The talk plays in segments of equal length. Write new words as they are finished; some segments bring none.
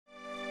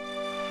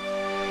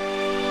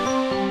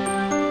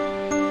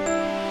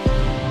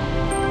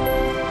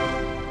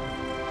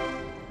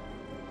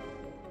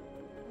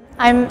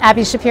I'm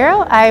Abby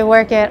Shapiro. I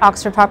work at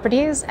Oxford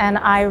Properties and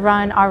I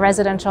run our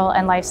residential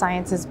and life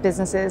sciences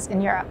businesses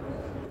in Europe.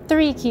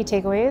 Three key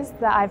takeaways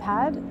that I've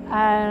had,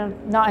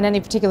 not in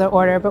any particular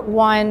order, but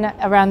one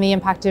around the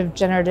impact of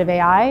generative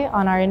AI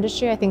on our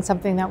industry. I think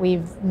something that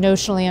we've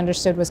notionally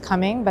understood was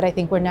coming, but I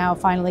think we're now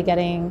finally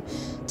getting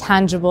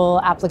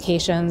tangible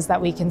applications that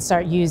we can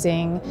start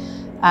using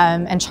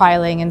and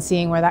trialing and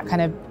seeing where that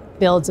kind of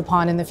builds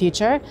upon in the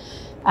future.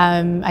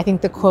 I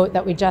think the quote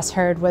that we just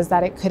heard was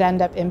that it could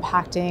end up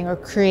impacting or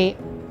create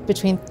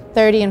between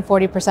 30 and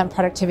 40%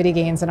 productivity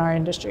gains in our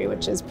industry,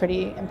 which is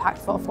pretty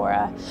impactful for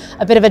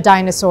a bit of a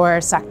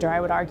dinosaur sector, I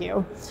would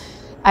argue.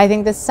 I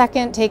think the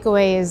second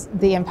takeaway is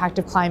the impact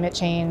of climate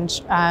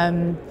change.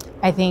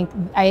 I think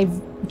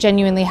I've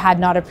genuinely had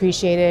not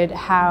appreciated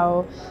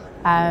how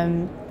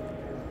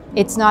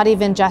it's not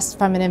even just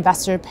from an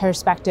investor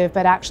perspective,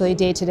 but actually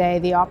day to day,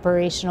 the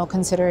operational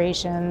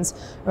considerations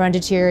around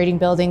deteriorating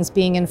buildings,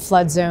 being in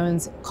flood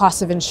zones,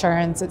 costs of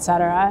insurance, et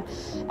cetera.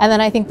 And then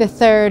I think the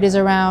third is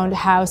around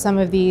how some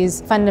of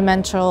these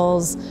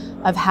fundamentals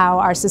of how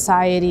our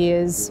society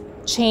is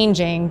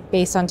changing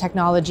based on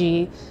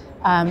technology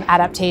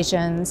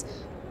adaptations.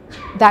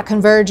 That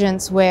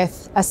convergence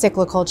with a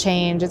cyclical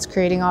change, it's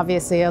creating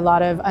obviously a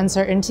lot of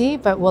uncertainty,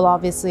 but will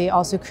obviously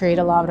also create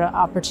a lot of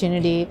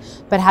opportunity.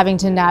 But having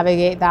to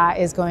navigate that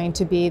is going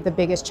to be the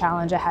biggest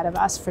challenge ahead of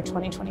us for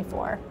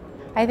 2024.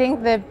 I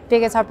think the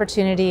biggest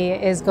opportunity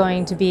is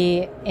going to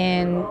be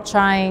in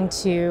trying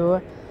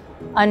to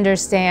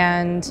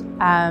understand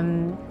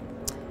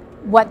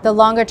what the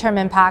longer term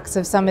impacts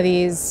of some of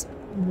these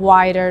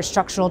wider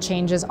structural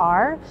changes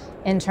are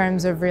in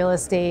terms of real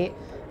estate,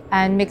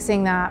 and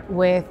mixing that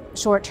with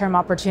short-term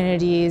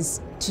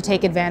opportunities to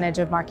take advantage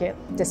of market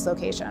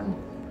dislocation.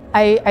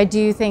 I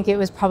do think it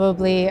was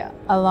probably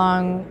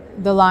along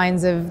the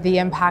lines of the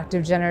impact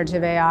of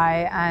generative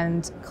AI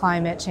and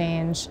climate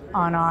change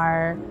on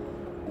our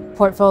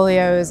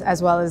portfolios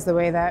as well as the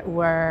way that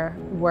we're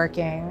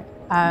working.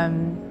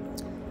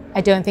 I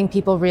don't think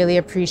people really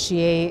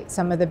appreciate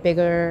some of the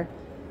bigger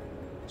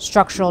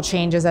structural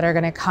changes that are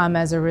going to come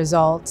as a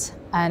result,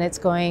 and it's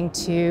going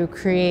to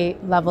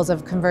create levels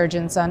of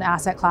convergence on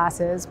asset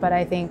classes. But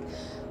I think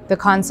the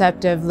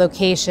concept of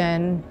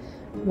location,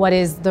 what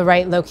is the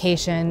right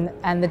location,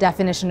 and the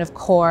definition of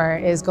core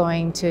is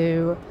going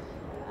to,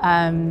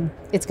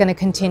 it's going to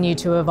continue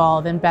to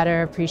evolve, and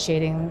better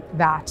appreciating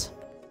that.